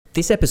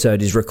This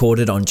episode is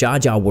recorded on Dja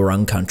Dja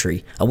Wurrung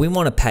country, and we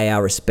want to pay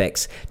our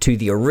respects to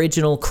the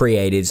original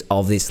creatives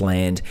of this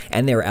land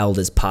and their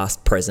elders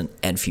past, present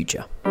and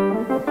future.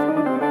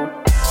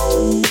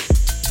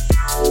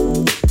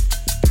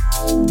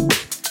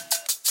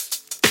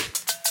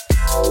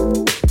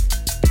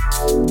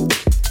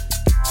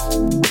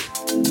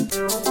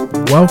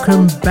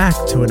 Welcome back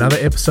to another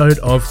episode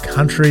of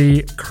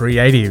Country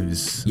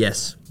Creatives.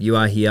 Yes, you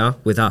are here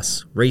with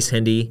us, Reese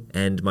Hendy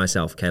and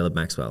myself, Caleb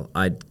Maxwell.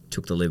 I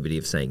took the liberty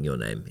of saying your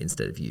name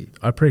instead of you.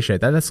 I appreciate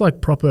that. That's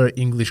like proper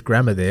English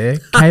grammar there.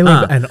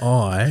 Caleb and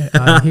I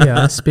are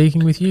here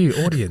speaking with you,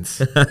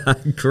 audience.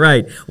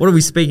 Great. What are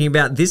we speaking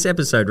about this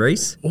episode,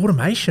 Reese?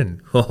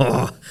 Automation.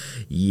 Oh,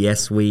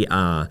 yes, we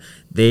are.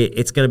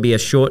 It's going to be a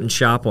short and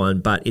sharp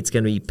one, but it's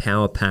going to be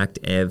power-packed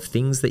of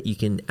things that you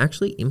can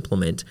actually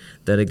implement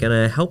that are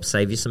going to help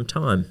save you some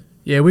time.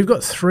 Yeah, we've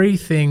got 3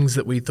 things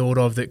that we thought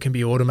of that can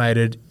be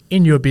automated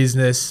in your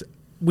business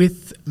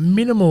with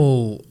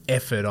minimal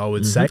effort, I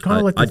would say. Kind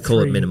of like I'd call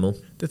it minimal.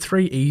 The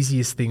 3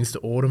 easiest things to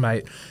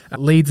automate: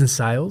 leads and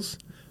sales,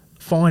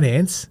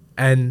 finance,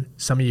 and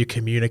some of your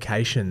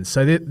communications.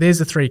 So there's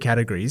the 3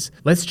 categories.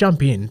 Let's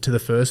jump into the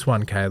first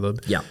one,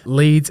 Caleb. Yeah.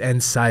 Leads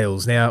and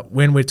sales. Now,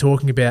 when we're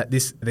talking about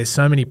this, there's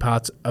so many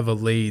parts of a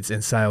leads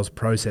and sales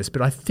process,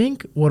 but I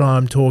think what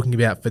I'm talking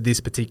about for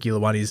this particular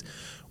one is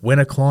when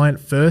a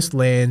client first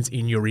lands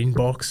in your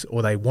inbox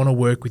or they want to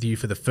work with you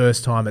for the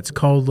first time. It's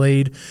cold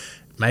lead.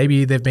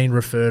 Maybe they've been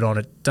referred on.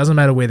 It doesn't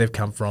matter where they've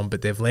come from,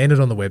 but they've landed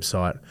on the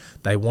website.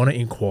 They want to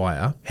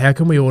inquire. How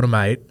can we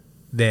automate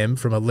them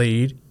from a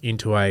lead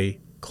into a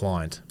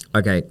client?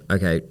 Okay.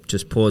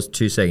 Just pause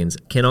 2 seconds.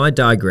 Can I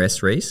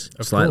digress, Reese,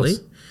 slightly?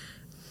 Course.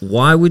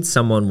 Why would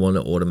someone want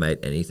to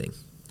automate anything?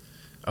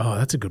 Oh,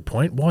 that's a good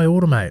point. Why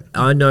automate?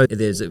 I know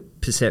there's a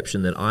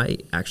perception that I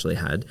actually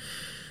had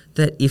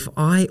that if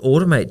I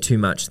automate too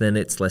much, then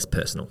it's less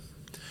personal.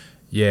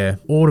 Yeah,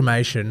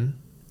 automation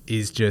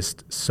is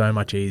just so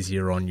much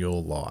easier on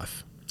your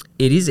life.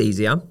 It is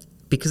easier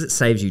because it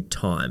saves you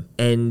time.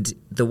 And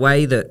the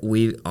way that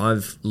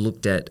I've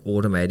looked at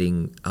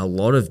automating a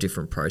lot of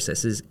different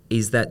processes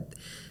is that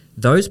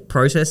those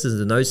processes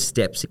and those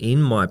steps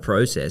in my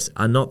process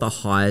are not the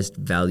highest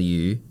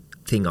value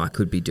thing I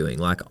could be doing.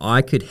 Like,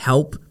 I could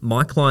help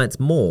my clients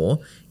more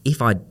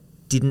if I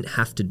didn't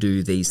have to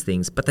do these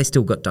things, but they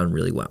still got done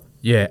really well.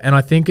 Yeah, and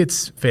I think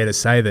it's fair to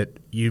say that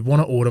you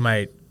want to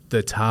automate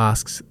the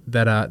tasks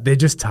they're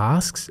just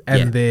tasks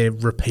and they're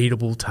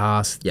repeatable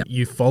tasks. Yep.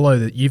 You follow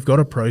that. You've got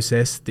a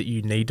process that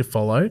you need to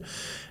follow.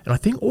 And I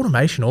think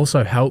automation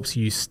also helps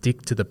you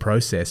stick to the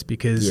process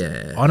because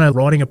I know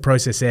writing a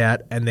process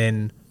out and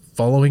then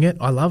following it,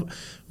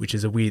 which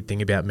is a weird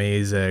thing about me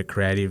as a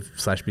creative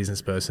 /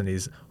 business person,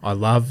 is I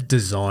love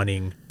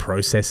designing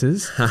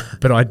processes,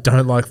 but I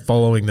don't like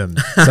following them.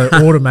 So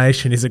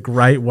automation is a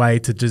great way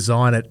to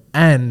design it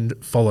and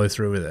follow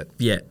through with it.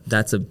 Yeah,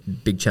 that's a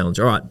big challenge.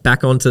 All right,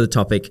 back onto the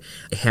topic.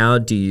 How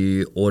do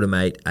you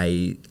automate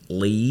a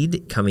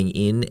lead coming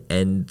in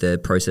and the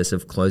process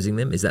of closing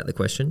them? Is that the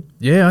question?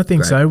 Yeah, I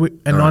think so.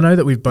 I know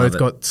that we've both Love it.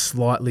 got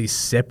slightly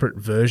separate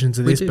versions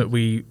of this, but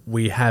we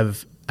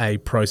have a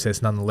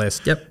process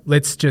nonetheless. Yep.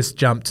 Let's just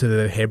jump to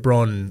the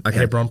Hebron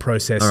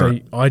process. All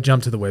right. I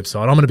jump to the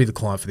website. I'm going to be the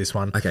client for this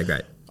one. Okay,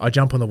 great. I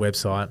jump on the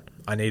website.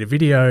 I need a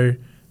video.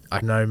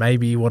 I know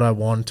maybe what I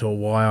want or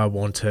why I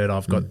want it.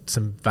 I've got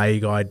some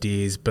vague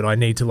ideas, but I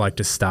need to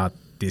just start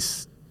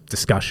this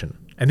discussion.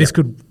 And this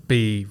could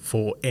be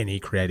for any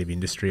creative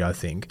industry, I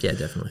think. Yeah,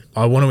 definitely.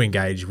 I want to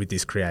engage with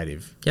this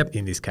creative. Yep.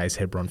 In this case,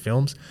 Hebron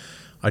Films.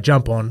 I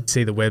jump on,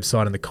 see the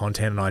website and the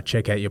content, and I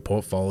check out your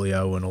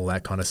portfolio and all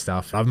that kind of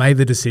stuff. I've made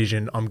the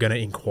decision. I'm going to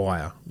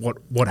inquire.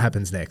 What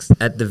happens next?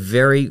 At the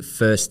very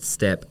first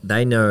step,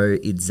 they know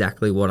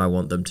exactly what I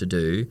want them to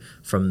do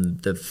from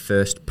the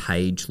first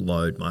page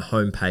load, my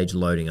home page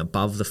loading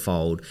above the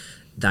fold.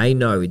 They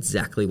know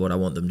exactly what I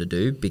want them to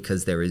do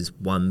because there is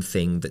one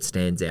thing that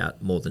stands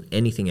out more than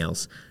anything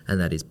else,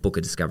 and that is book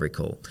a discovery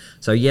call.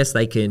 So yes,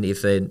 they can,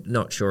 if they're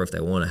not sure if they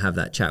want to have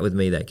that chat with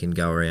me, they can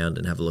go around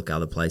and have a look at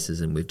other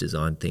places, and we've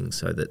designed things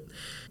so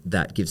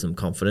that gives them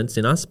confidence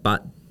in us.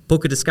 But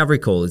book a discovery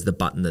call is the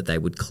button that they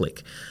would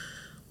click.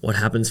 What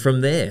happens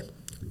from there?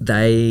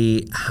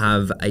 They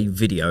have a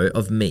video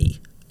of me,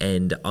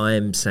 and I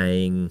am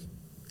saying,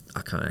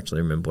 I can't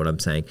actually remember what I'm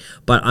saying,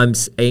 but I'm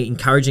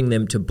encouraging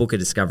them to book a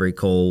discovery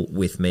call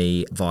with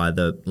me via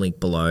the link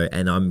below,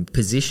 and I'm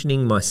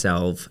positioning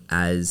myself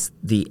as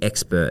the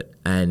expert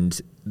and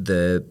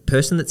the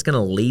person that's going to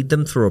lead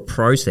them through a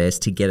process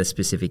to get a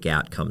specific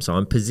outcome. So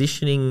I'm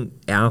positioning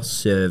our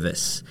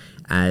service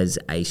as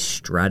a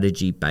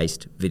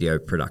strategy-based video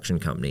production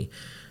company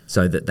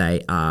so that they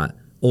are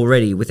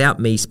already, without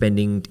me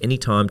spending any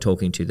time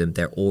talking to them,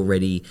 they're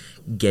already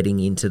getting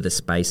into the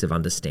space of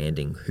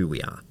understanding who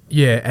we are.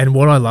 Yeah, and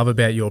what I love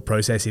about your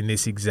process in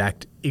this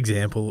exact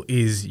example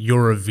is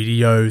you're a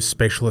video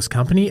specialist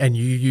company and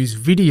you use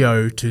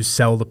video to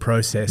sell the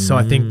process. So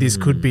I think this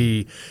could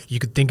be, you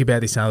could think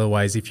about this in other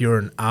ways. If you're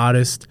an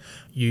artist,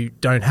 you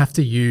don't have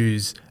to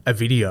use a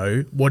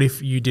video. What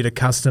if you did a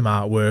custom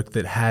artwork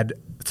that had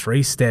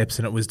 3 steps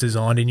and it was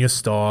designed in your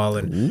style,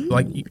 and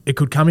like it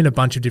could come in a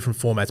bunch of different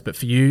formats, but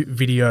for you,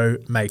 video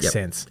makes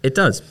sense. It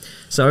does.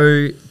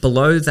 So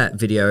below that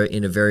video,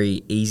 in a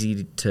very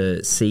easy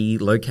to see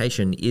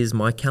location, is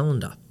my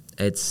calendar.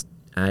 It's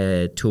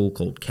a tool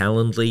called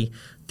Calendly.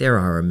 There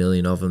are a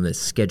million of them. There's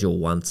Schedule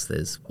Once.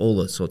 There's all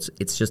the sorts.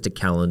 It's just a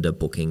calendar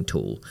booking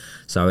tool.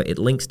 So it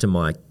links to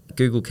my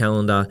Google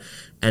Calendar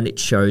and it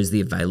shows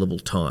the available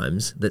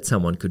times that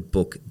someone could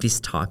book this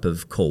type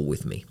of call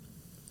with me.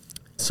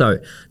 So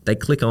they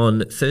click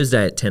on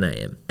Thursday at 10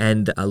 a.m.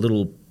 and a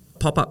little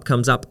pop-up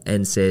comes up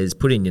and says,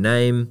 put in your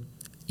name,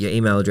 your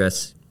email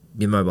address,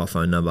 your mobile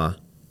phone number,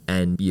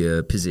 and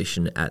your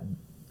position at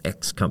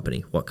X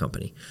company, what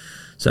company.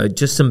 So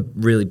just some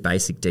really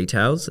basic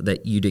details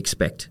that you'd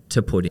expect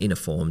to put in a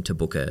form to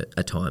book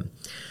a time.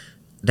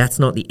 That's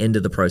not the end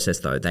of the process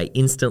though. They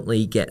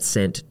instantly get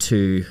sent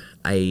to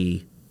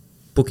a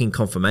booking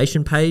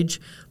confirmation page,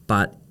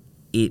 but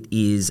it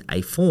is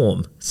a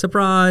form.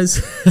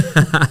 Surprise!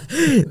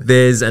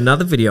 There's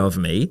another video of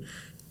me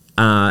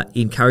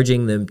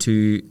encouraging them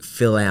to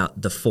fill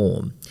out the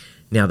form.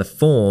 Now, the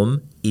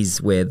form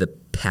is where the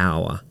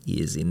power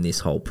is in this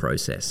whole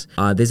process.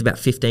 There's about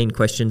 15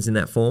 questions in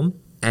that form,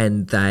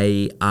 and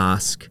they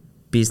ask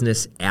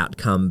business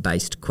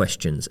outcome-based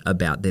questions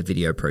about their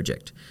video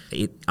project.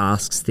 It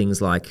asks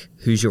things like,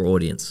 who's your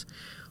audience?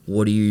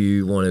 What do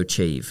you want to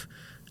achieve?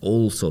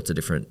 All sorts of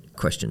different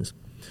questions.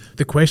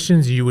 The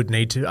questions you would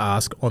need to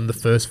ask on the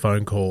first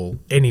phone call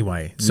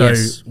anyway. So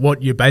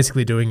what you're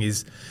basically doing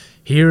is,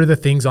 here are the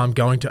things I'm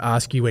going to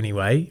ask you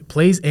anyway.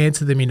 Please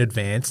answer them in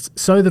advance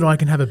so that I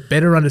can have a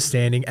better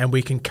understanding and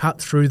we can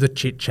cut through the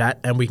chit-chat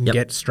and we can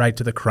get straight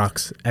to the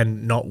crux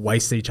and not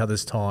waste each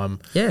other's time.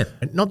 Yeah.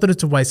 Not that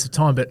it's a waste of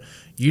time, but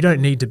you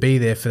don't need to be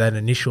there for that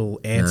initial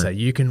answer.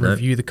 You can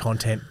review the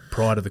content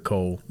prior to the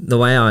call. The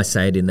way I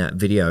say it in that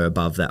video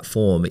above that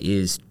form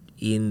is,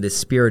 in the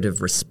spirit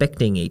of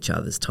respecting each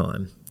other's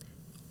time,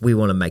 we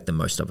want to make the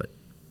most of it.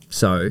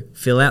 So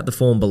fill out the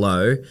form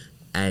below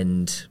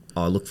and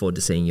I look forward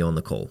to seeing you on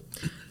the call.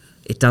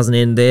 It doesn't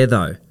end there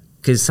though,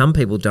 because some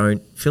people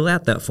don't fill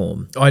out that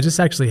form. I just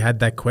actually had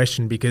that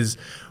question because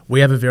we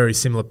have a very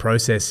similar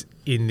process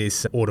in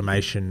this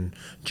automation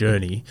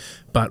journey.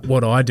 But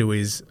what I do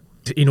is,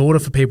 in order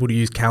for people to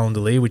use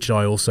Calendly, which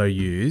I also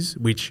use,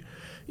 which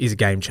is a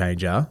game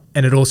changer,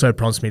 and it also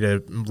prompts me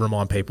to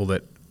remind people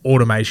that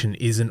automation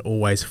isn't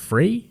always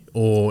free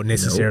or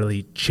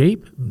necessarily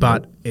cheap,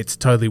 but it's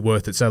totally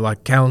worth it. So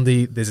like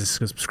Calendly, there's a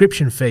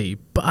subscription fee,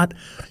 but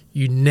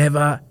you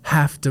never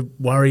have to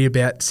worry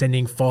about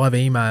sending 5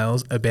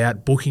 emails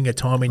about booking a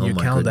time in your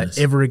calendar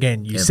ever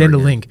again. You send a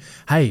link,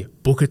 hey,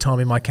 book a time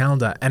in my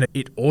calendar, and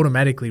it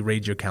automatically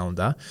reads your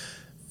calendar,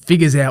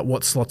 figures out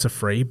what slots are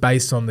free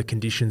based on the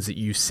conditions that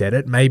you set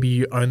it. Maybe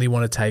you only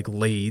want to take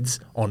leads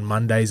on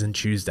Mondays and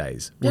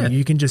Tuesdays. Well,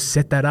 you can just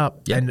set that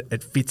up and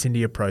it fits into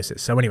your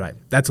process. So anyway,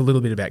 that's a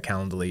little bit about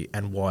Calendly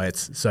and why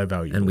it's so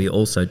valuable. And we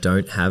also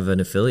don't have an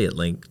affiliate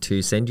link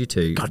to send you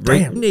to. God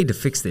damn. We need to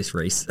fix this,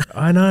 Reese.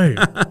 I know.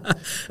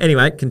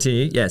 Anyway,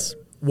 continue. Yes.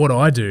 What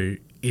I do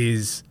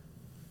is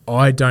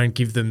I don't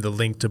give them the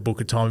link to book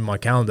a time in my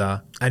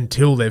calendar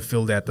until they've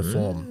filled out the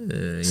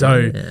form.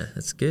 So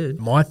that's good.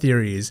 My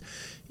theory is,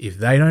 if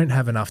they don't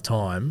have enough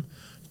time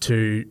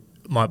to,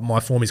 my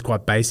form is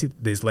quite basic.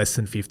 There's less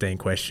than 15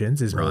 questions.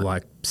 There's more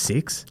like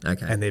 6.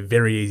 Okay. And they're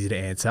very easy to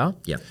answer.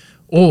 Yeah.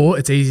 Or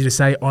it's easy to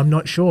say, I'm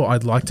not sure.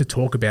 I'd like to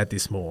talk about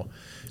this more.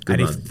 Good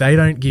and one. if they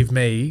don't give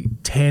me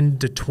 10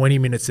 to 20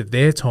 minutes of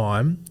their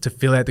time to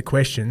fill out the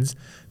questions,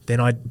 then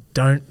I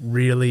don't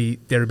really,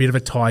 they're a bit of a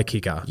tie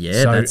kicker.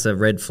 Yeah, so that's a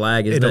red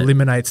flag, isn't it? It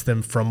eliminates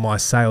them from my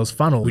sales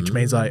funnel, which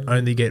means I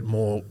only get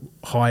more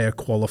higher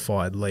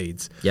qualified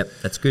leads. Yep,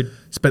 that's good.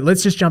 But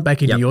let's just jump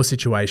back into your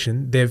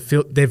situation.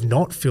 They've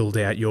not filled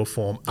out your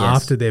form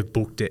after they've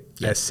booked it,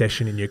 a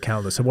session in your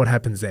calendar. So what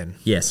happens then?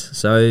 Yes.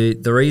 So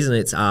the reason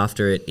it's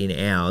after it in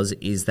ours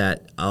is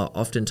that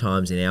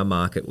oftentimes in our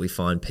market we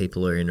find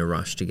people are in a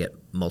rush to get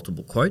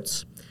multiple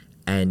quotes.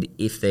 And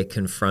if they're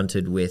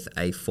confronted with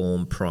a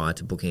form prior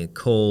to booking a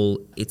call,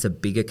 it's a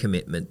bigger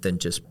commitment than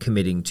just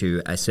committing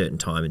to a certain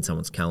time in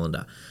someone's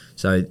calendar.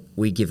 So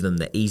we give them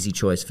the easy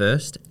choice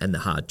first and the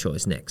hard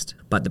choice next.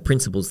 But the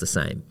principle's the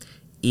same.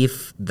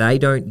 If they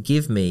don't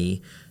give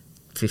me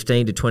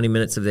 15 to 20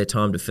 minutes of their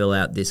time to fill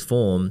out this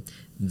form,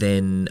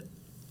 then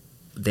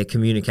they're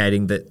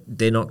communicating that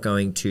they're not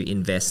going to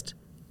invest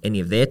any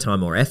of their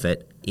time or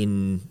effort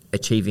in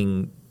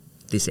achieving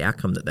this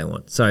outcome that they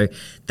want. So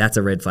that's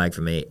a red flag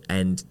for me.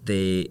 And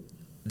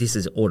this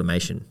is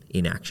automation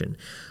in action.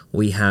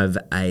 We have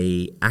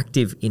a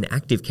active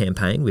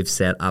campaign. We've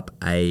set up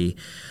a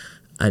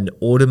an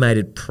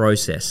automated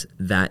process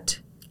that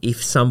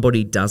if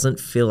somebody doesn't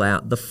fill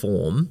out the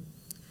form,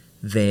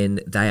 then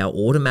they are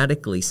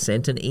automatically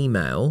sent an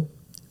email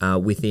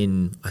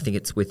within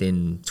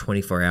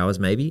 24 hours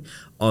maybe,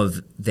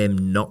 of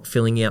them not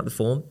filling out the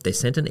form. They're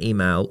sent an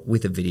email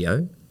with a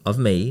video of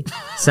me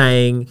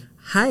saying,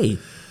 hey,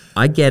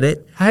 I get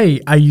it.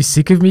 Hey, are you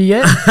sick of me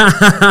yet?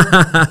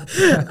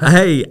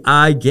 Hey,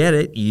 I get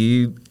it.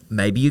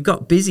 Maybe you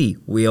got busy.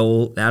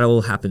 That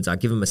all happens. I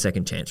give them a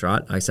second chance,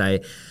 right? I say,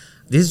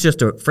 this is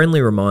just a friendly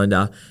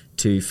reminder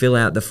to fill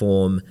out the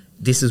form.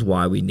 This is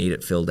why we need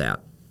it filled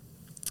out.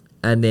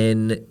 And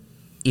then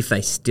if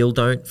they still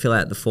don't fill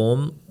out the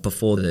form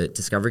before the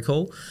discovery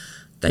call,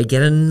 they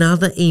get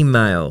another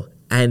email.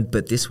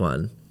 But this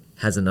one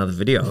has another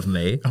video of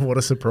me. What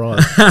a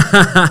surprise.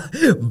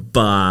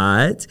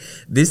 But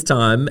this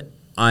time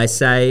I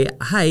say,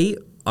 hey,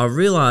 I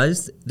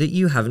realized that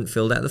you haven't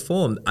filled out the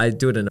form. I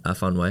do it in a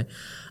fun way.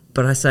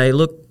 But I say,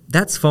 look,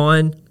 that's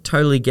fine.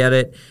 Totally get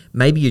it.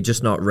 Maybe you're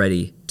just not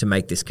ready to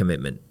make this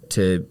commitment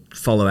to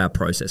follow our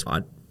process.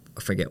 I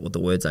forget what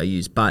the words I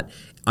use, but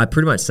I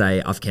pretty much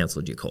say, I've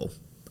cancelled your call.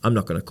 I'm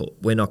not going to call.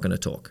 We're not going to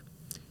talk.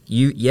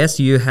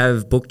 You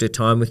have booked a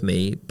time with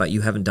me, but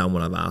you haven't done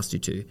what I've asked you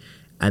to.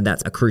 And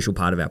that's a crucial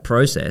part of our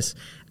process.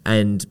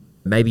 And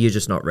maybe you're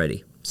just not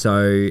ready.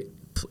 So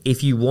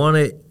if you want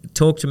to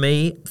talk to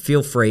me,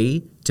 feel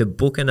free to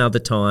book another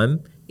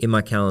time in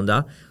my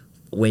calendar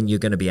when you're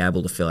going to be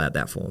able to fill out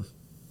that form.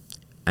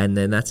 And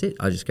then that's it.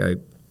 I just go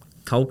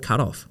cold cut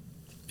off.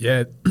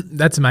 Yeah,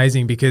 that's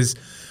amazing, because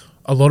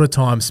a lot of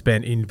time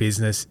spent in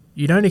business,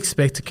 you don't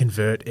expect to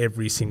convert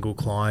every single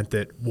client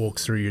that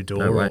walks through your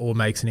door or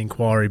makes an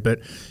inquiry. But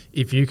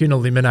if you can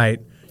eliminate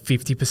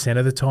 50%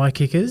 of the tire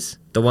kickers,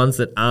 the ones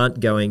that aren't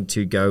going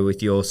to go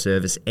with your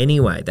service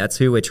anyway, that's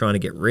who we're trying to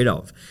get rid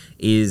of,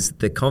 is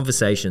the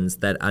conversations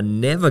that are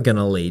never going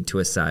to lead to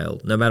a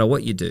sale. No matter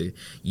what you do,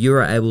 you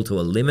are able to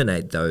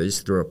eliminate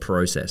those through a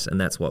process,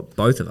 and that's what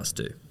both of us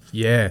do.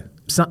 Yeah.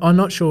 So I'm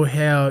not sure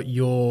how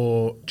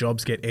your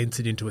jobs get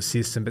entered into a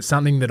system, but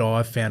something that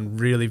I've found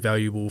really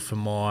valuable for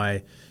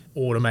my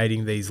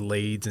automating these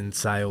leads and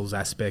sales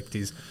aspect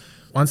is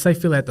once they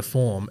fill out the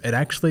form, it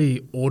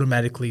actually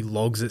automatically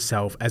logs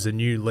itself as a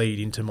new lead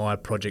into my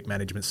project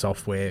management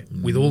software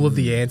with all of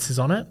the answers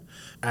on it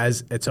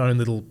as its own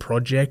little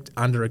project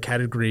under a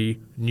category,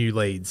 new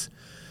leads.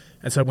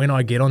 And so when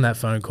I get on that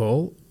phone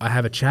call, I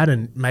have a chat,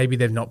 and maybe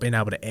they've not been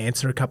able to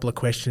answer a couple of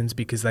questions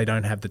because they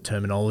don't have the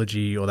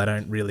terminology or they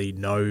don't really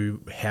know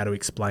how to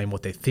explain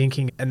what they're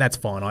thinking. And that's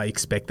fine. I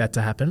expect that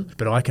to happen.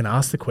 But I can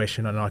ask the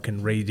question and I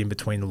can read in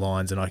between the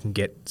lines and I can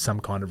get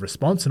some kind of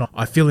response. And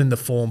I fill in the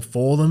form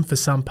for them for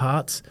some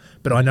parts,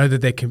 but I know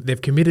that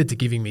they've committed to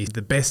giving me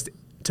the best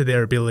to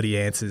their ability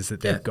answers that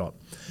they've got.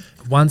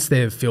 Once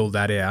they've filled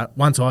that out,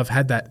 once I've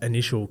had that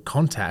initial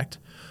contact,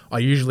 I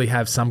usually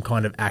have some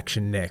kind of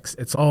action next.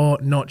 It's,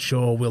 not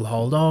sure, we'll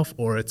hold off,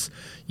 or it's,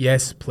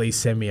 yes, please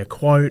send me a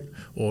quote,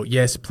 or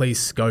yes, please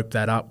scope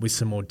that up with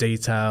some more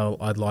detail.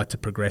 I'd like to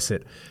progress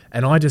it.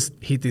 And I just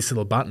hit this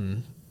little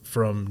button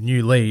from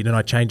new lead and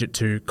I change it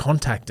to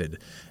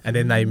contacted, and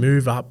then they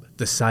move up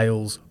the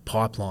sales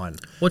pipeline.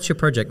 What's your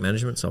project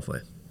management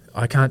software?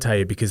 I can't tell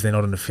you because they're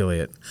not an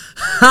affiliate.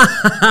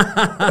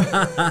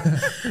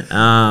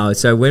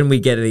 So when we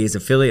get these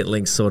affiliate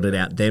links sorted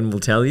out, then we'll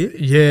tell you?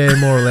 Yeah,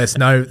 more or less.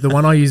 No, the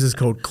one I use is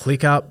called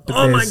ClickUp.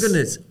 Oh my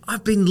goodness.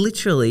 I've been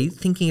literally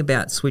thinking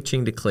about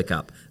switching to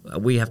ClickUp.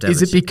 We have to have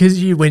Is it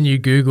because when you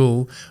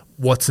Google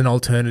what's an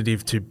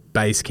alternative to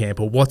Basecamp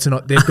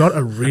or they've got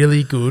a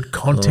really good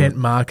content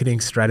marketing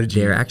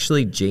strategy. They're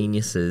actually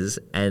geniuses,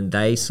 and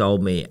they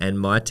sold me, and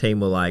my team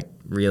were like,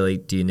 really,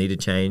 do you need to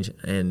change?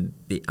 And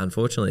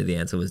unfortunately, the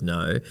answer was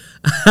no.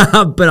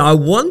 But I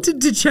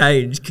wanted to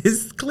change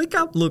because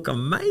ClickUp look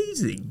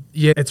amazing.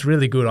 Yeah, it's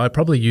really good. I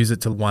probably use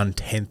it to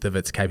 1/10 of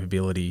its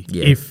capability,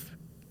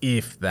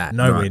 if that,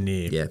 nowhere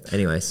near. Yeah,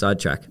 anyway,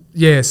 sidetrack.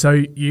 Yeah,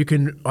 so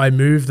I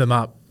move them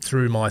up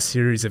through my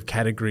series of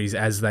categories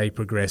as they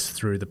progress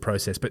through the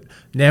process. But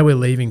now we're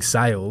leaving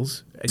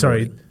sales.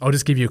 Sorry, I'll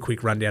just give you a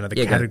quick rundown of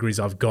the categories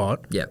I've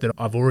got. That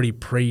I've already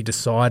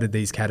pre-decided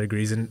these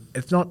categories, and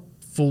it's not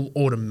full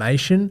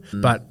automation,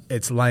 but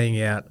it's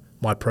laying out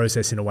my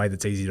process in a way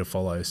that's easy to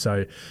follow.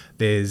 So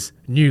there's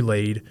new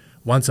lead.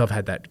 Once I've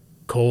had that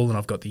call and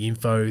I've got the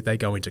info, they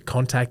go into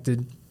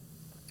contacted.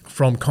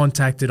 From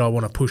contacted, I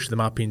want to push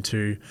them up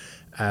into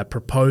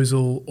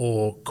proposal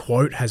or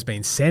quote has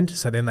been sent.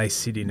 So then they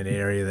sit in an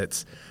area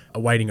that's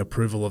awaiting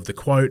approval of the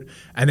quote.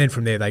 And then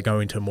from there, they go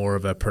into more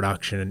of a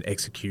production and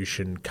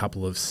execution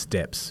couple of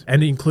steps,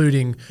 and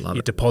including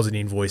your deposit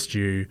invoice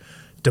due,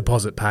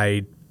 deposit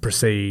paid,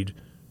 proceed,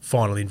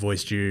 final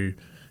invoice due,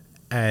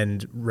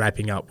 and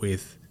wrapping up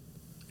with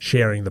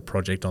sharing the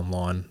project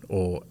online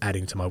or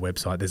adding to my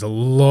website. There's a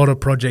lot of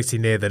projects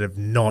in there that have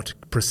not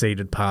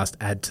proceeded past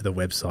add to the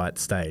website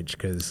stage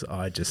because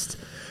I just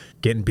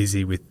getting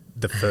busy with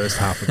the first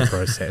half of the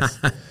process.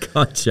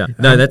 Gotcha.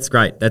 No, that's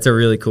great. That's a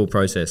really cool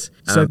process.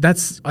 So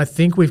I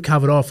think we've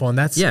covered off on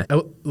that. Yeah.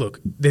 Look,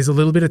 there's a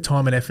little bit of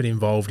time and effort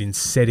involved in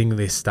setting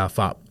this stuff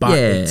up, but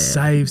it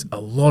saves a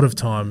lot of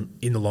time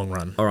in the long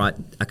run. All right,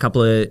 a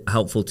couple of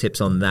helpful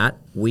tips on that.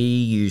 We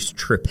use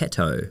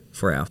Tripetto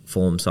for our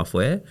form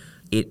software.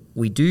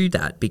 We do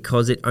that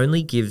because it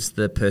only gives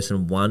the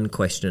person one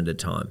question at a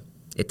time.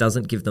 It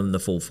doesn't give them the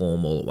full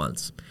form all at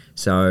once.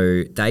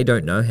 So they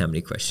don't know how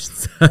many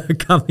questions are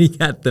coming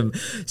at them.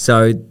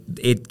 So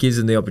it gives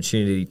them the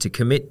opportunity to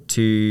commit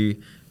to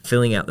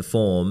filling out the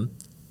form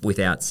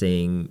without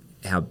seeing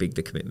how big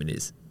the commitment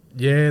is.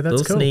 Yeah, that's a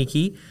little cool.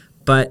 Sneaky,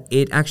 but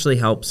it actually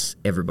helps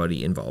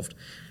everybody involved.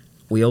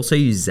 We also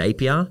use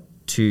Zapier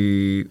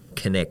to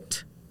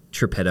connect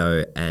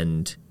Tripetto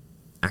and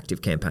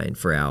ActiveCampaign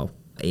for our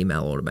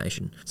email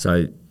automation.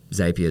 So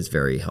Zapier is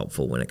very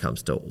helpful when it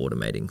comes to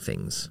automating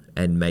things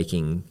and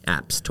making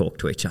apps talk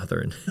to each other.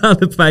 And on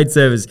the paid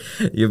service,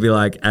 you'll be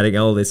like adding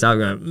all this up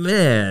going,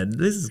 man,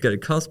 this is going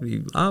to cost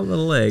me arm and a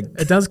leg.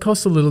 It does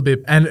cost a little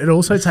bit. And it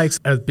also takes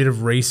a bit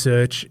of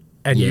research.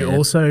 And you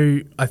also,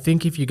 I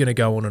think if you're going to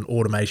go on an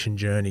automation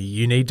journey,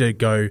 you need to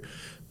go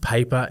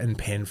paper and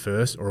pen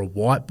first, or a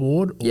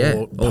whiteboard,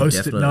 or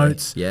post-it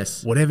notes,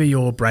 whatever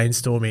your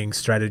brainstorming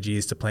strategy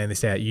is to plan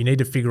this out. You need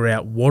to figure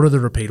out what are the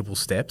repeatable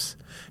steps.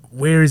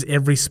 Where is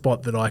every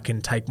spot that I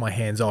can take my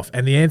hands off?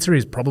 And the answer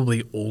is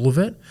probably all of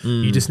it.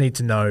 You just need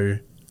to know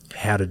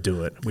how to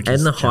do it.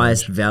 And the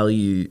highest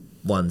value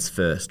ones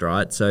first,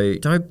 right? So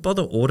don't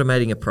bother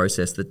automating a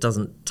process that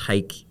doesn't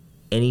take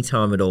any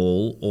time at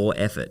all or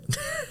effort.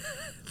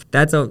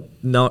 That's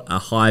not a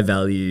high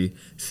value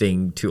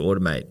thing to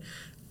automate.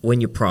 When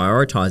you're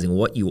prioritizing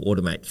what you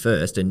automate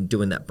first and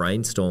doing that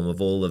brainstorm of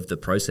all of the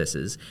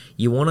processes,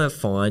 you want to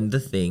find the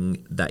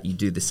thing that you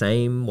do the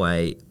same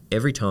way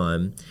every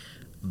time,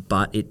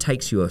 but it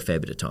takes you a fair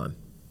bit of time,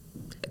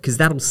 because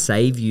that'll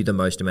save you the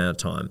most amount of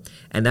time.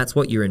 And that's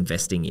what you're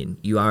investing in.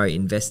 You are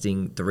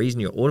investing, the reason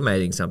you're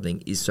automating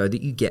something is so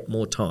that you get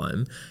more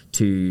time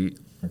to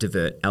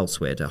divert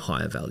elsewhere to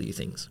higher value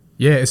things.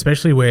 Yeah,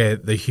 especially where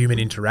the human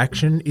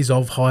interaction is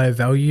of higher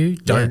value.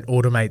 Don't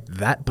automate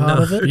that part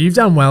of it. You've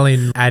done well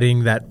in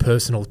adding that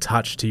personal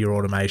touch to your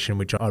automation,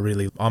 which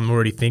I'm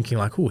already thinking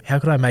like, how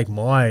could I make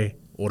my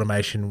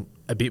automation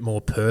a bit more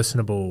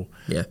personable?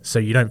 Yeah. So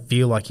you don't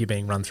feel like you're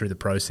being run through the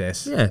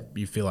process. Yeah.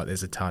 You feel like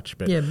there's a touch.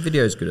 But yeah,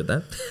 video's good at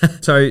that.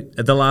 So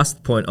the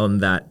last point on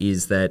that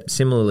is that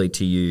similarly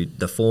to you,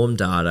 the form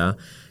data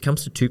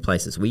comes to two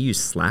places. We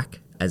use Slack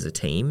as a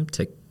team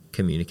to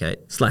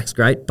communicate. Slack's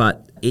great,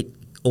 but it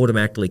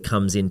automatically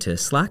comes into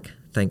Slack,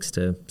 thanks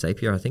to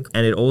Zapier, I think.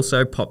 And it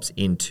also pops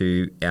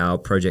into our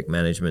project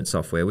management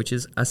software, which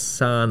is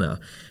Asana,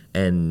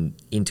 and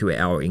into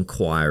our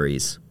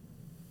inquiries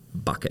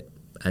bucket.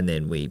 And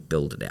then we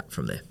build it out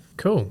from there.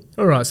 Cool.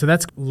 All right. So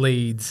that's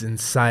leads and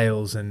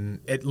sales, and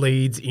it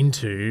leads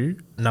into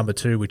number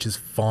 2, which is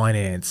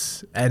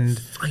finance.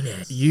 And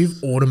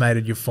you've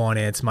automated your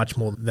finance much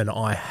more than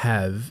I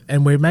have.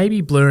 And we're maybe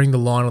blurring the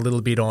line a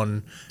little bit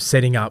on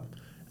setting up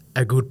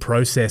a good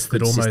process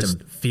that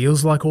almost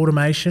feels like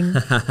automation.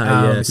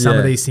 Some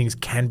of these things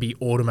can be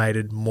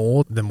automated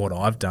more than what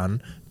I've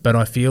done, but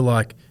I feel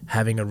like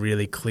having a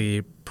really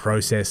clear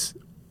process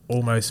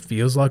almost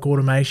feels like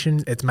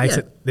automation. It makes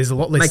it, there's a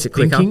lot less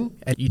thinking,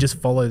 and you just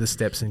follow the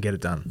steps and get it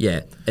done.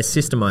 Yeah, a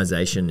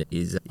systemization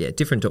is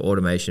different to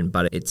automation,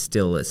 but it's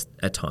still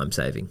a time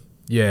saving.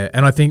 Yeah,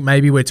 and I think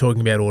maybe we're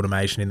talking about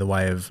automation in the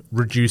way of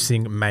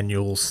reducing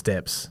manual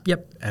steps.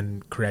 Yep.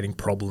 And creating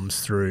problems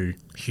through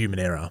human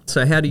error.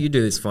 So how do you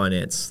do this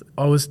finance?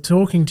 I was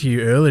talking to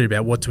you earlier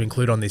about what to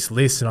include on this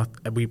list, and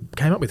we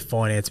came up with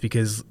finance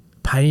because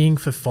paying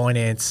for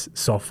finance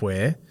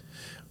software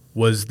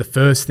was the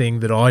first thing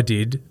that I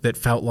did that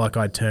felt like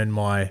I turned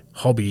my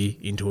hobby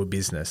into a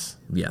business.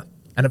 Yeah.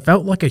 And it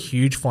felt like a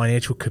huge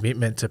financial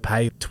commitment to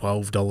pay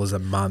 $12 a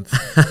month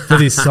for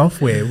this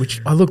software, which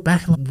I look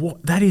back and like,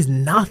 what? That is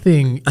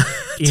nothing.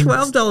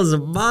 $12 a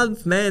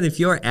month, man.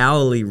 If your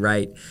hourly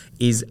rate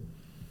is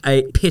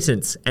a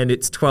pittance and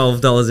it's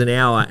 $12 an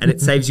hour and it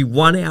saves you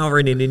 1 hour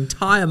in an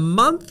entire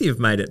month, you've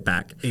made it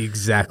back.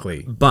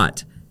 Exactly.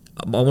 But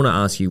I want to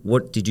ask you,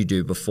 what did you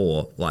do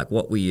before? Like,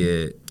 what were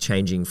you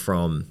changing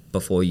from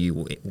before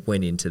you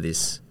went into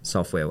this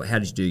software? How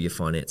did you do your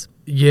finance?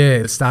 Yeah,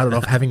 it started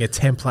off having a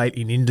template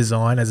in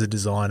InDesign as a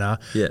designer,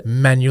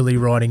 manually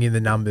writing in the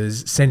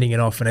numbers, sending it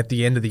off, and at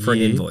the end of the year...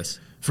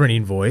 For an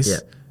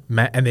invoice.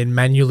 And then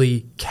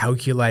manually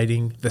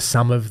calculating the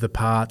sum of the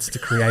parts to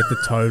create the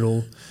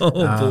total.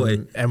 Boy.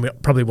 And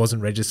it probably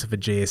wasn't registered for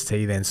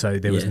GST then, so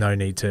there was no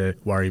need to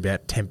worry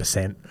about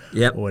 10%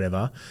 or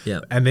whatever.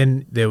 And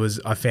then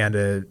I found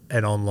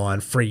an online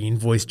free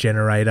invoice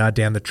generator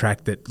down the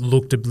track that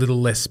looked a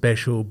little less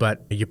special,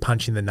 but you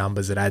punch in the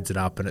numbers, it adds it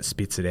up and it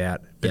spits it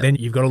out. But then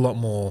you've got a lot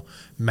more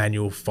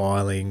manual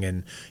filing,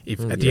 and if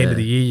at the end of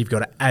the year you've got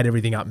to add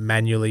everything up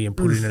manually and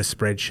put it in a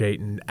spreadsheet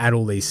and add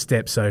all these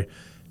steps. So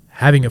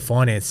having a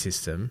finance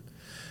system,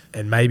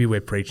 and maybe we're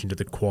preaching to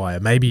the choir,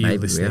 maybe you're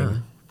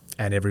listening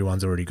and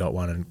everyone's already got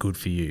one and good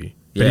for you.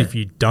 But Yeah. if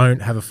you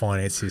don't have a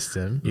finance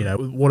system,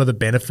 what are the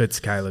benefits,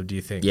 Caleb, do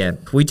you think? Yeah,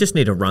 we just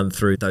need to run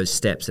through those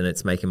steps, and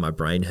it's making my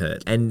brain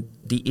hurt. And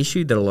the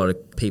issue that a lot of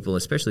people,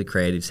 especially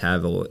creatives,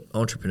 have, or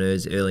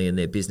entrepreneurs early in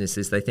their business,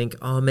 is they think,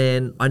 oh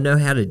man, I know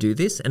how to do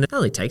this, and it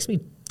only takes me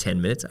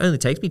 10 minutes, it only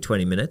takes me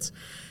 20 minutes.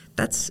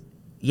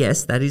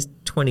 Yes, that is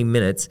 20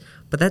 minutes,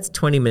 but that's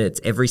 20 minutes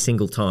every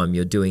single time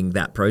you're doing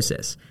that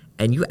process.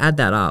 And you add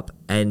that up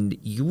and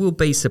you will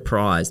be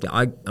surprised.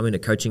 I'm in a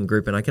coaching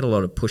group and I get a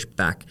lot of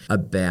pushback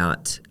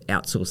about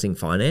outsourcing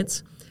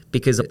finance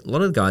because a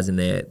lot of the guys in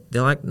there,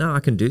 they're like, no, I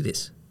can do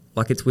this.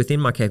 Like, it's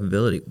within my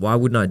capability. Why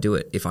wouldn't I do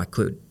it if I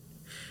could?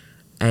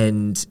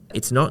 And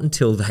it's not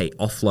until they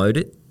offload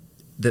it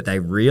that they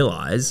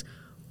realize,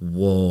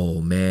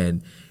 whoa,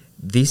 man,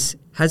 this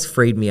has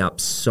freed me up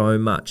so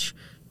much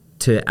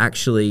to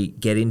actually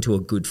get into a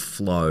good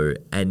flow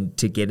and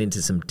to get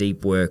into some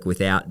deep work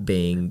without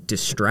being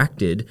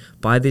distracted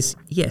by this,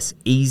 yes,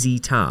 easy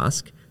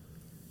task.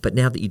 But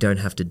now that you don't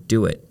have to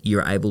do it,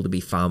 you're able to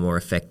be far more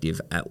effective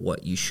at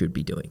what you should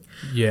be doing.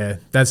 Yeah,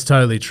 that's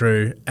totally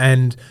true.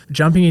 And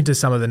jumping into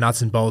some of the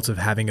nuts and bolts of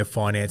having a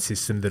finance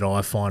system that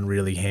I find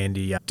really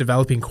handy,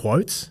 developing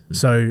quotes.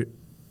 So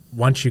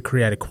once you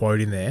create a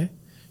quote in there,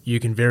 you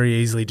can very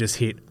easily just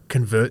hit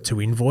convert to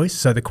invoice.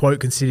 So the quote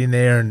can sit in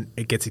there and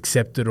it gets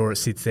accepted, or it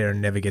sits there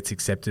and never gets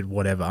accepted,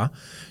 whatever.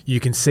 You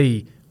can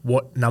see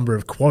what number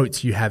of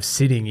quotes you have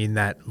sitting in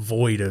that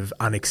void of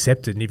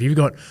unaccepted. And if you've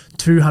got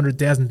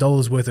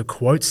 $200,000 worth of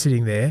quotes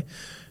sitting there,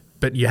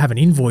 but you haven't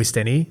invoiced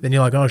any, then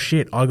you're like, oh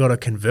shit, I got to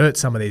convert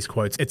some of these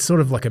quotes. It's sort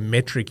of like a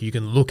metric you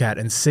can look at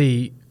and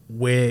see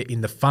where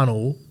in the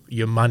funnel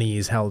your money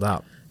is held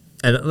up.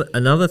 And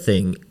another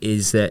thing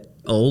is that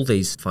all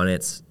these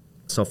finance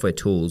software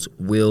tools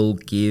will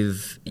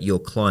give your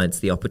clients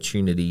the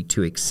opportunity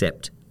to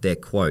accept their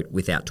quote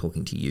without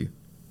talking to you.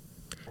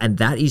 And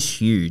that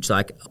is huge.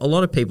 Like, a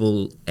lot of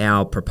people,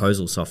 our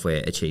proposal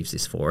software achieves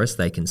this for us.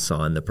 They can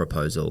sign the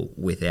proposal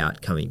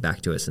without coming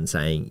back to us and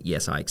saying,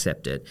 yes, I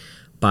accept it.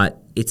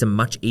 But it's a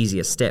much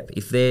easier step.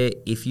 If they're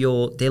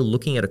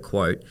looking at a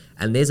quote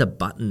and there's a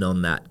button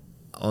on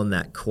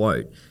that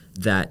quote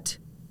that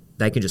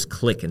they can just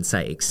click and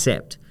say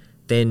accept,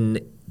 then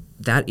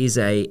that is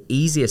a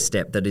easier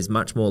step that is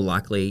much more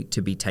likely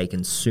to be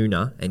taken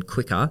sooner and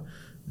quicker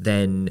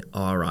than,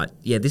 all right,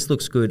 yeah, this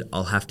looks good.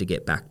 I'll have to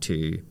get back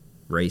to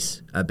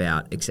Reese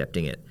about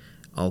accepting it.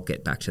 I'll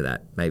get back to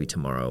that maybe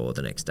tomorrow or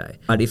the next day.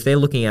 But if they're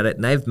looking at it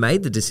and they've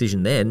made the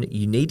decision, then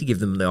you need to give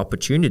them the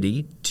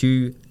opportunity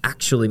to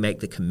actually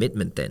make the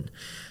commitment then.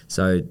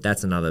 So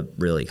that's another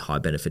really high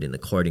benefit in the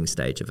quoting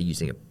stage of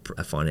using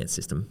a finance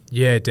system.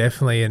 Yeah,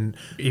 definitely. And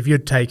if you're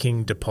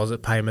taking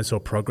deposit payments or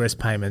progress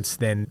payments,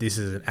 then this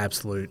is an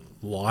absolute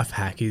life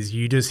hack. Is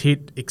you just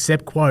hit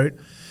accept quote,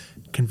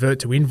 convert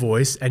to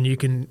invoice, and you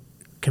can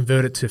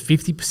convert it to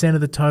 50%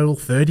 of the total,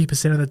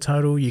 30% of the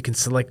total. You can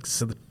select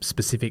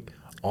specific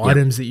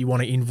items that you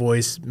want to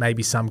invoice.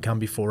 Maybe some come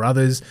before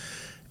others.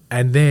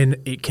 And then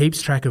it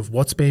keeps track of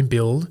what's been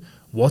billed,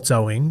 what's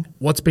owing,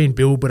 what's been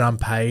billed but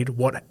unpaid,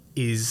 what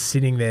is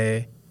sitting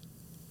there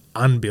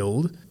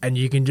unbilled, and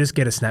you can just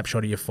get a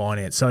snapshot of your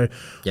finance. So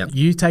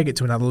you take it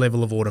to another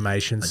level of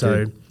automation.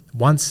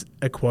 Once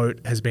a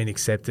quote has been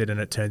accepted and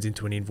it turns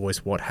into an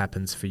invoice, what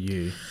happens for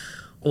you?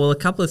 Well, a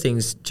couple of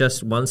things,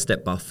 just one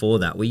step before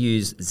that. We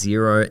use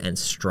Xero and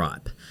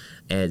Stripe.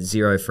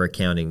 Xero for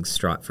accounting,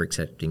 Stripe for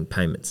accepting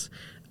payments.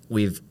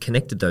 We've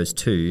connected those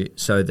two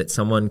so that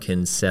someone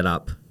can set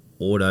up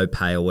auto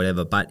pay or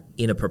whatever, but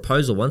in a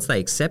proposal, once they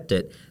accept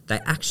it, they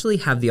actually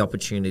have the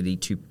opportunity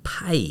to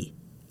pay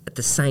at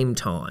the same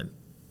time.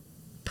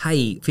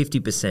 Pay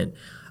 50%.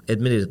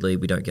 Admittedly,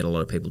 we don't get a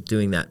lot of people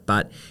doing that,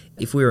 but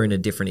if we were in a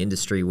different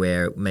industry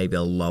where maybe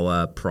a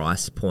lower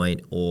price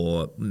point,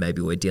 or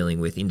maybe we're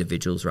dealing with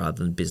individuals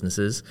rather than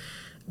businesses,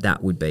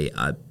 that would be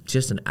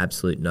just an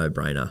absolute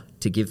no-brainer.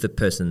 To give the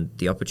person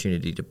the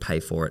opportunity to pay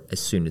for it as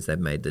soon as they've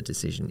made the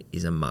decision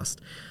is a must.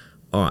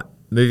 All right,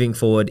 moving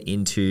forward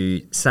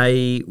into,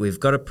 say we've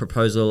got a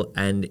proposal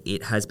and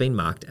it has been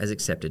marked as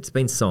accepted. It's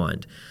been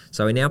signed.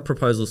 So in our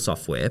proposal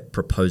software,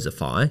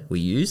 Proposify,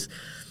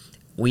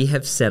 we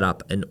have set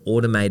up an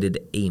automated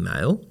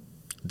email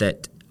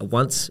that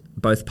once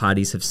both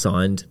parties have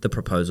signed the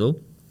proposal,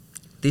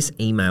 this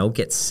email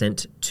gets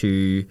sent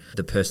to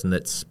the person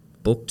that's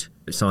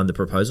signed the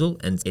proposal,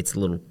 and it's a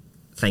little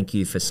thank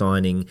you for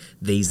signing.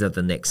 These are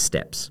the next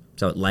steps.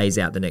 So it lays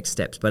out the next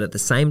steps. But at the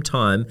same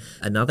time,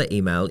 another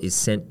email is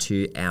sent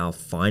to our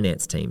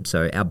finance team,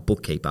 so our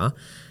bookkeeper,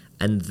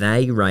 and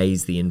they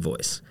raise the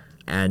invoice,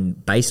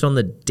 and based on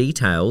the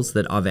details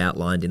that I've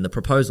outlined in the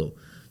proposal.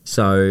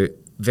 So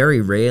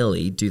very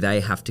rarely do they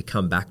have to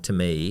come back to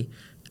me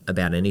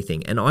about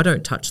anything, and I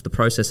don't touch the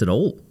process at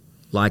all.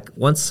 Like,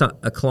 once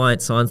a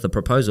client signs the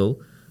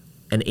proposal,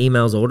 an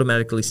email's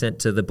automatically sent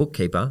to the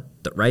bookkeeper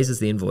that raises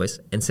the invoice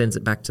and sends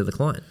it back to the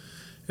client.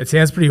 It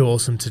sounds pretty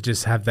awesome to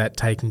just have that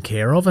taken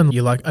care of, and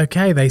you're like,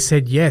 okay, they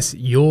said yes.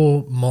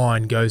 Your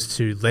mind goes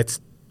to,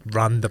 let's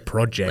run the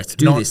project. Let's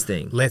do this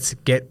thing. Let's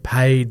get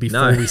paid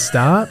before No. we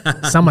start.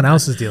 Someone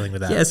else is dealing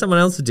with that. Yeah, someone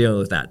else is dealing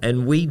with that.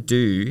 And we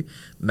do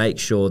make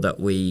sure that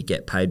we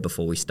get paid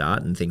before we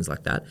start and things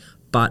like that.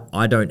 But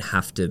I don't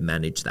have to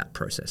manage that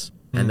process.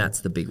 And that's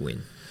the big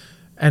win.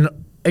 And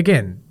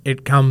again,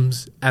 it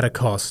comes at a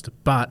cost,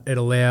 but it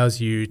allows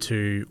you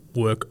to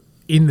work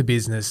in the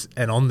business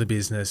and on the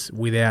business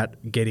without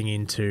getting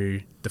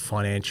into the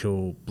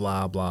financial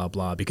blah, blah,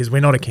 blah, because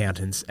we're not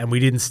accountants and we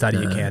didn't study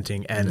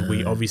accounting, and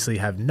we obviously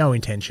have no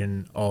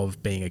intention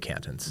of being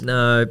accountants.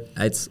 No,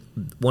 it's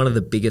one of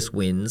the biggest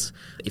wins.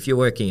 If you're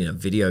working in a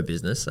video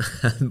business,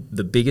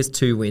 the biggest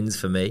two wins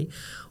for me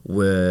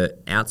were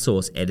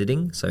outsource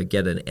editing, so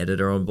get an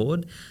editor on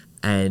board,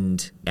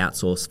 and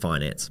outsource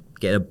finance,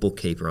 get a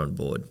bookkeeper on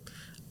board.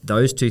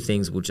 Those two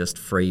things will just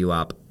free you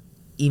up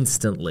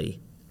instantly,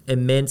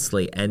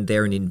 immensely, and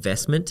they're an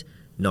investment,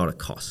 not a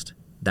cost.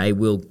 They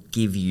will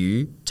give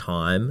you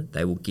time,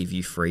 they will give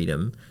you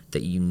freedom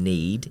that you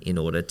need in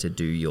order to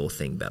do your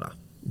thing better.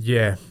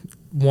 Yeah,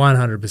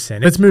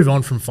 100%. Let's move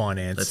on from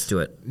finance. Let's do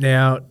it.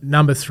 Now,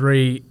 number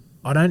 3,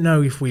 I don't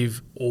know if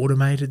we've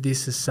automated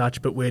this as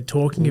such, but we're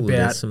talking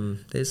about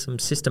there's some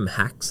system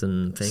hacks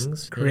and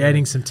things.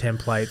 Creating some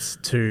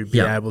templates to be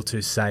able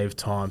to save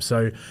time.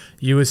 So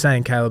you were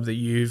saying, Caleb, that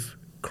you've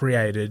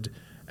created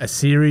a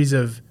series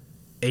of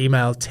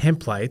email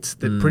templates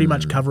that pretty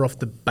much cover off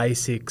the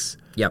basics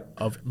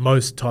of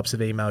most types of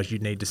emails you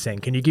need to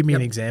send. Can you give me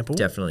an example?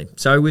 Definitely.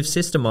 So we've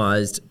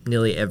systemized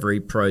nearly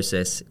every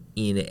process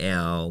in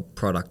our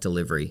product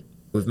delivery.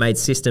 We've made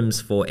systems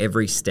for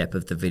every step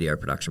of the video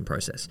production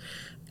process.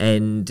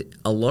 And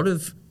a lot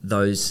of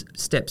those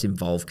steps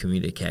involve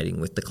communicating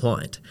with the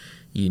client.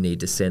 You need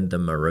to send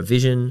them a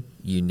revision.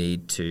 You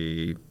need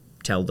to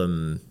tell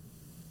them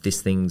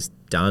this thing's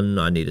done.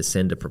 I need to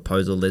send a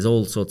proposal. There's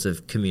all sorts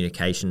of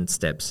communication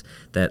steps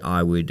that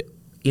I would,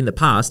 in the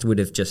past, would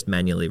have just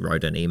manually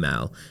wrote an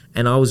email.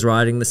 And I was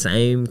writing the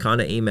same kind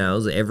of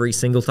emails every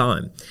single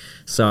time.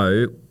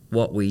 So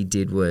what we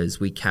did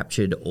was we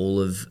captured all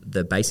of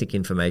the basic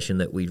information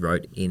that we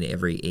wrote in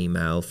every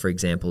email, for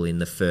example, in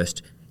the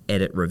first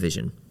edit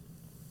revision.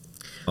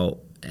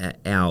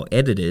 Our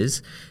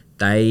editors,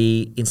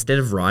 they, instead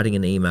of writing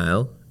an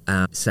email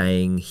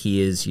saying,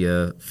 here's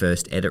your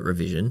first edit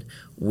revision,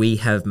 we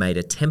have made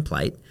a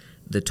template.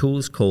 The tool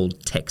is called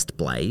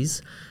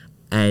TextBlaze,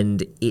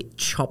 and it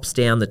chops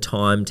down the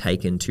time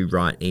taken to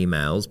write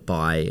emails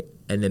by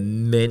an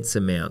immense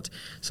amount.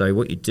 So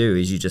what you do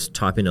is you just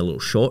type in a little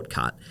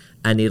shortcut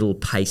and it'll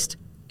paste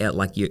out,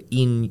 like you're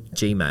in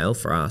Gmail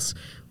for us.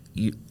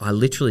 I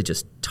literally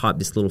just type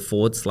this little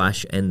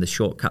 / and the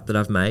shortcut that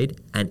I've made,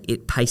 and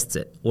it pastes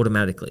it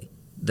automatically,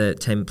 the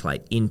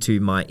template, into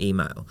my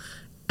email.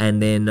 And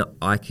then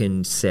I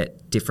can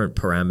set different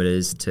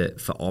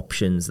parameters for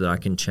options that I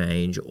can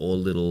change, or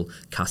little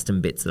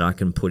custom bits that I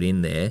can put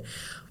in there.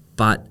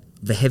 But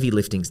the heavy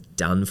lifting's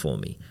done for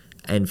me.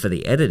 And for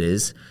the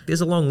editors,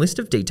 there's a long list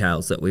of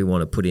details that we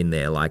want to put in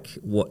there, like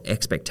what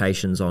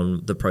expectations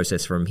on the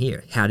process from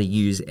here, how to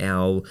use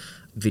our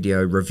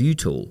video review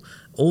tool.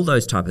 All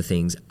those type of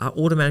things are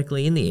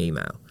automatically in the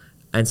email.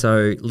 And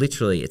so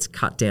literally it's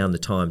cut down the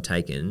time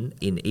taken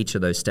in each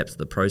of those steps of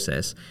the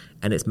process,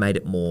 and it's made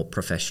it more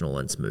professional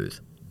and smooth.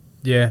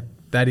 Yeah,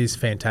 that is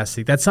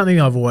fantastic. That's something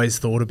I've always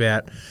thought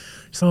about.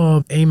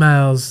 So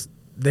emails,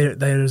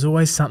 there's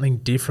always something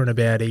different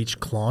about each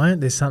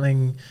client. There's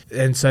something,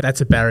 and so that's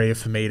a barrier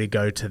for me to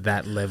go to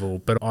that level,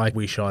 but I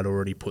wish I'd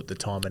already put the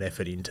time and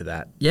effort into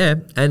that. Yeah,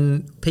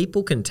 and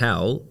people can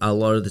tell a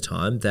lot of the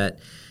time that,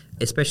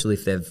 especially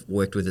if they've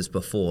worked with us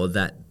before,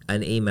 that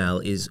an email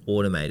is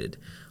automated.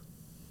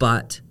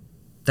 But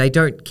they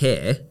don't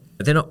care.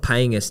 They're not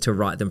paying us to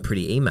write them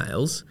pretty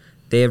emails.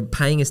 They're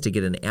paying us to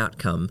get an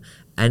outcome,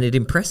 and it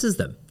impresses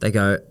them. They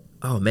go,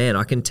 oh man,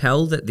 I can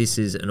tell that this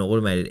is an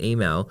automated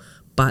email,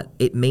 but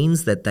it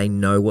means that they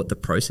know what the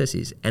process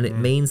is, and it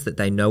means that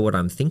they know what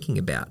I'm thinking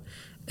about.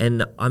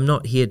 And I'm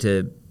not here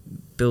to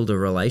build a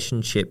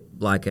relationship,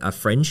 like a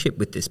friendship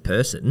with this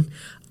person.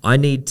 I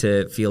need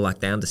to feel like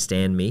they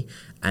understand me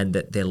and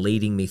that they're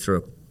leading me through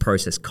a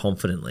process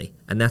confidently.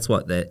 And that's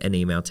what an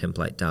email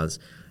template does.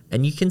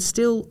 And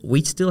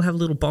we still have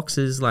little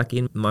boxes, like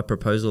in my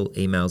proposal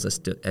emails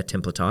are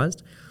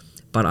templatized,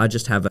 but I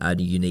just have a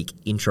unique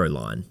intro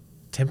line.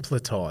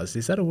 Templatized,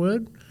 is that a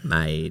word?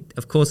 Mate,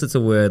 of course it's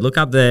a word. Look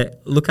up,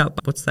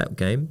 what's that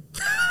game?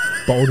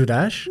 Boulder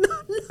Dash?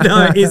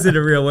 No, is it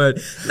a real word?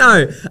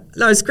 No,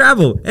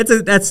 Scrabble.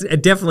 That's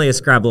definitely a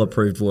Scrabble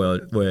approved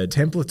word.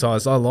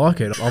 Templatized, I like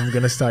it. I'm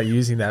going to start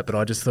using that, but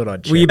I just thought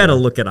I'd check. Well, you better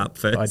look it up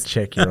first. I'd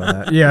check you on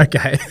that. Yeah,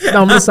 okay.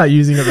 No, I'm going to start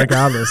using it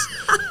regardless.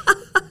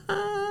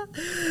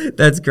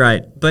 That's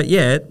great. But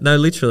yeah, no,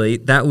 literally,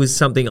 that was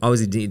something I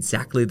was in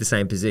exactly the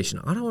same position.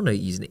 I don't want to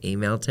use an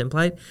email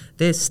template.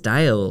 They're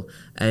stale,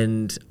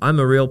 and I'm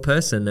a real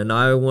person, and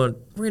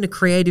we're in a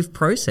creative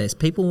process.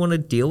 People want to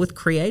deal with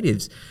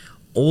creatives.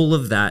 All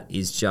of that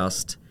is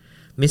just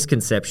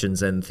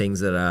misconceptions and things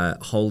that are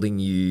holding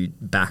you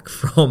back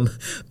from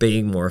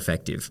being more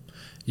effective.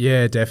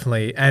 Yeah,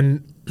 definitely.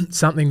 And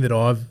something that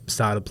I've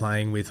started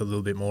playing with a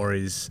little bit more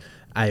is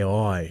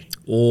AI.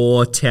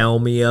 Or tell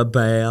me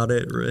about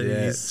it, Reese.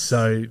 Yeah.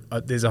 So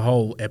there's a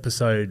whole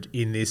episode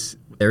in this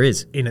There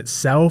is. in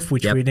itself,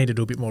 which Yep. we need to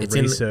do a bit more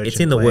research. It's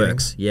and in the planning.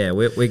 works. Yeah,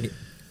 we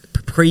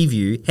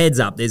preview. Heads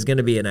up, there's going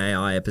to be an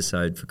AI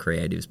episode for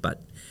creatives,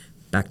 but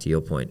back to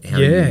your point, how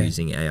are you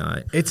using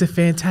AI? It's a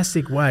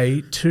fantastic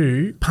way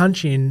to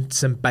punch in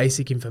some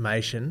basic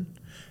information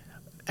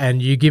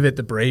and you give it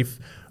the brief.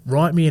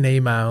 Write me an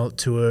email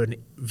to a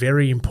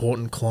very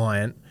important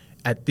client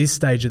at this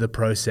stage of the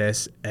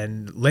process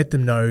and let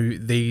them know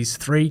these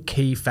 3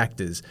 key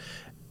factors.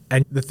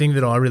 And the thing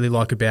that I really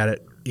like about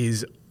it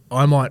is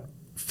I might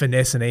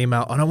finesse an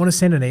email. I don't want to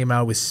send an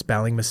email with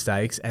spelling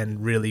mistakes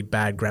and really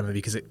bad grammar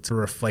because it's a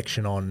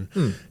reflection on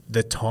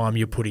the time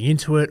you're putting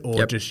into it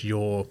or just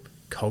your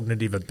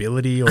cognitive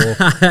ability or,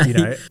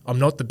 I'm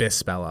not the best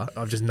speller.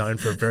 I've just known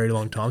for a very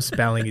long time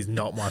spelling is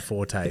not my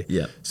forte.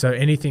 Yeah. So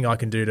anything I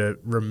can do to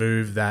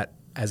remove that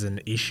as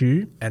an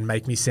issue and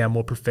make me sound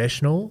more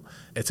professional,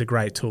 it's a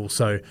great tool.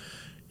 So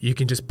you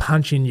can just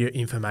punch in your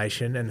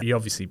information and you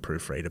obviously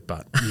proofread it,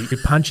 but you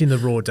could punch in the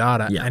raw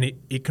data and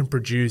it can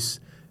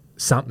produce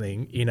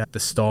something in the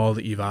style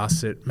that you've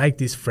asked it. Make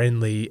this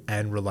friendly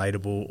and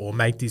relatable, or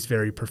make this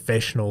very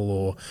professional,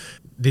 or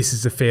this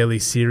is a fairly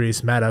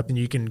serious matter, and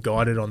you can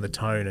guide it on the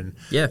tone. And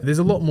there's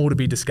a lot more to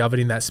be discovered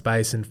in that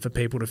space and for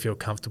people to feel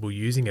comfortable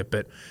using it.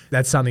 But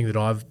that's something that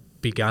I've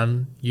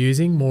begun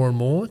using more and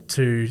more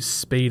to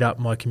speed up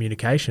my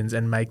communications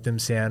and make them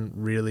sound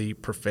really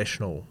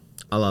professional.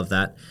 I love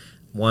that.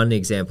 One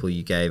example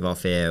you gave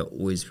off air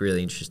was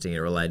really interesting. It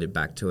related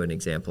back to an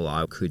example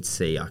I could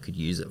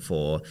use it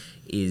for,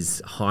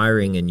 is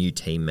hiring a new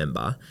team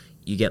member.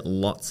 You get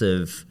lots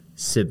of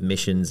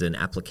submissions and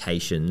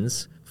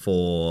applications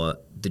for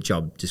the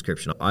job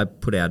description. I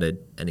put out an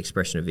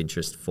expression of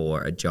interest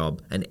for a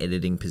job, an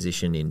editing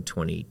position in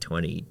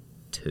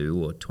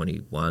 2022 or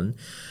 21,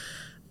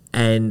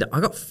 and I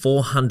got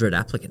 400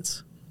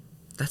 applicants.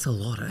 That's a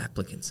lot of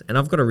applicants. And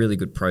I've got a really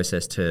good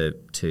process to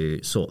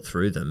sort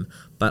through them,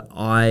 but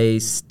I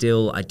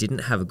didn't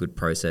have a good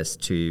process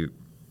to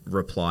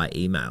reply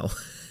email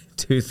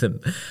to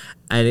them.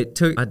 And I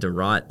had to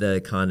write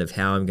the kind of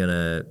how I'm going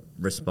to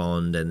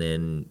respond and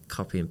then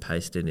copy and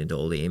paste it into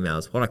all the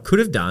emails. What I could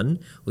have done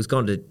was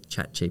gone to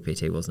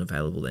ChatGPT. Wasn't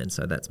available then,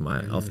 so that's my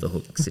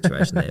off-the-hook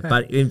situation there.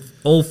 But in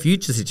all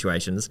future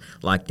situations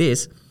like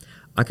this,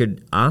 I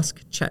could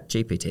ask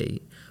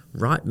ChatGPT,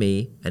 write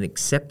me an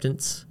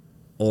acceptance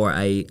or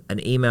an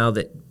email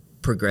that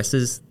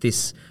progresses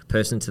this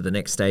person to the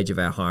next stage of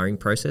our hiring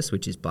process,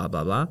 which is blah,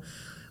 blah, blah,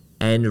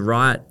 and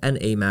write an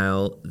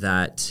email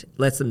that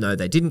lets them know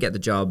they didn't get the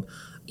job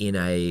in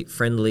a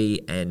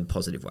friendly and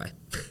positive way.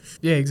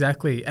 Yeah,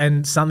 exactly.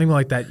 And something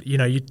like that,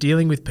 you're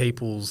dealing with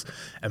people's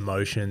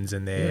emotions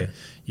and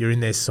you're in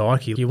their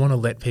psyche. You want to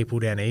let people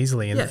down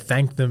easily and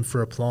thank them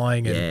for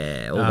applying.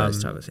 And, all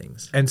those type of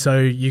things. And so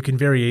you can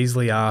very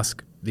easily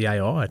ask the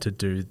AI to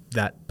do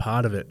that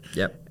part of it.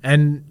 Yep.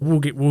 And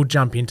we'll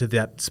jump into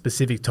that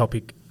specific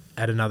topic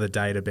at another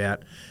date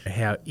about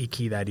how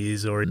icky that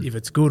is or if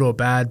it's good or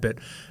bad. But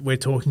we're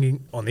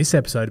talking on this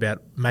episode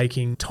about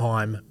making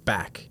time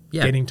back,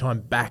 getting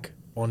time back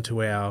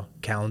onto our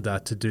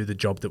calendar to do the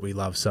job that we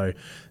love. So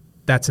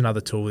that's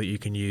another tool that you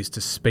can use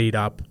to speed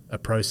up a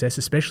process,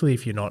 especially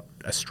if you're not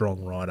a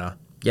strong writer.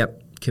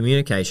 Yep.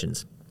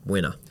 Communications,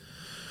 winner.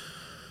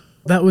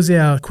 That was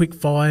our quick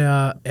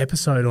fire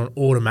episode on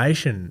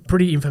automation.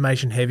 Pretty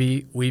information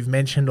heavy. We've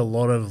mentioned a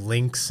lot of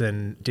links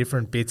and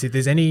different bits. If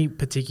there's any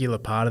particular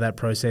part of that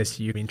process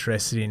you're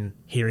interested in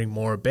hearing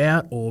more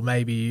about, or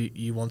maybe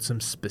you want some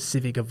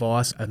specific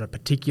advice on a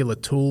particular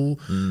tool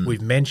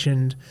we've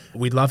mentioned,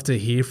 we'd love to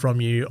hear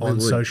from you on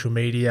social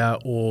media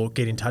or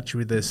get in touch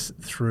with us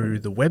through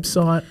the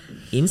website.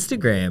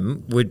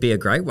 Instagram would be a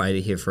great way to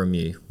hear from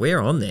you.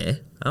 We're on there,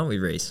 aren't we,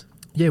 Reese?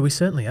 Yeah, we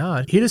certainly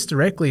are. Hit us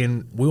directly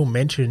and we'll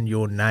mention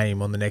your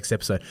name on the next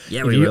episode.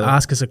 Yeah, if you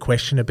ask us a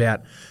question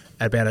about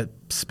a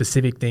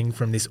specific thing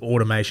from this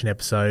automation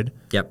episode,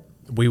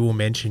 we will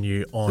mention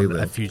you on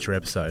a future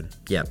episode.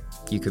 Yep.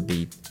 You could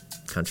be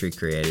Country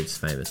Creatives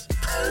famous.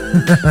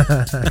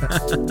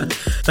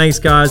 Thanks,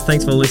 guys.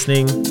 Thanks for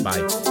listening.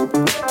 Bye.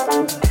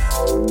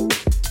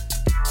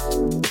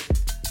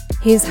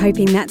 Here's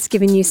hoping that's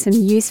given you some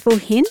useful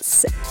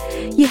hints.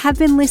 You have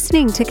been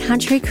listening to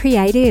Country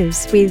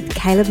Creatives with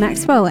Caleb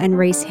Maxwell and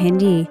Reese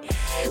Hendy.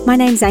 My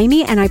name's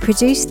Amy and I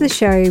produce the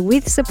show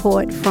with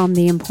support from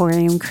the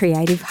Emporium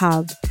Creative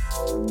Hub.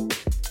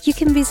 You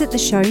can visit the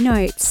show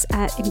notes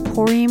at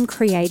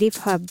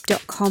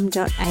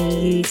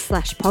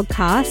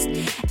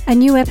emporiumcreativehub.com.au/podcast. A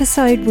new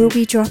episode will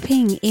be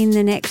dropping in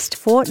the next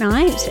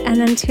fortnight.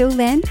 And until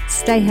then,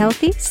 stay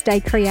healthy, stay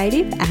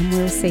creative, and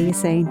we'll see you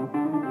soon.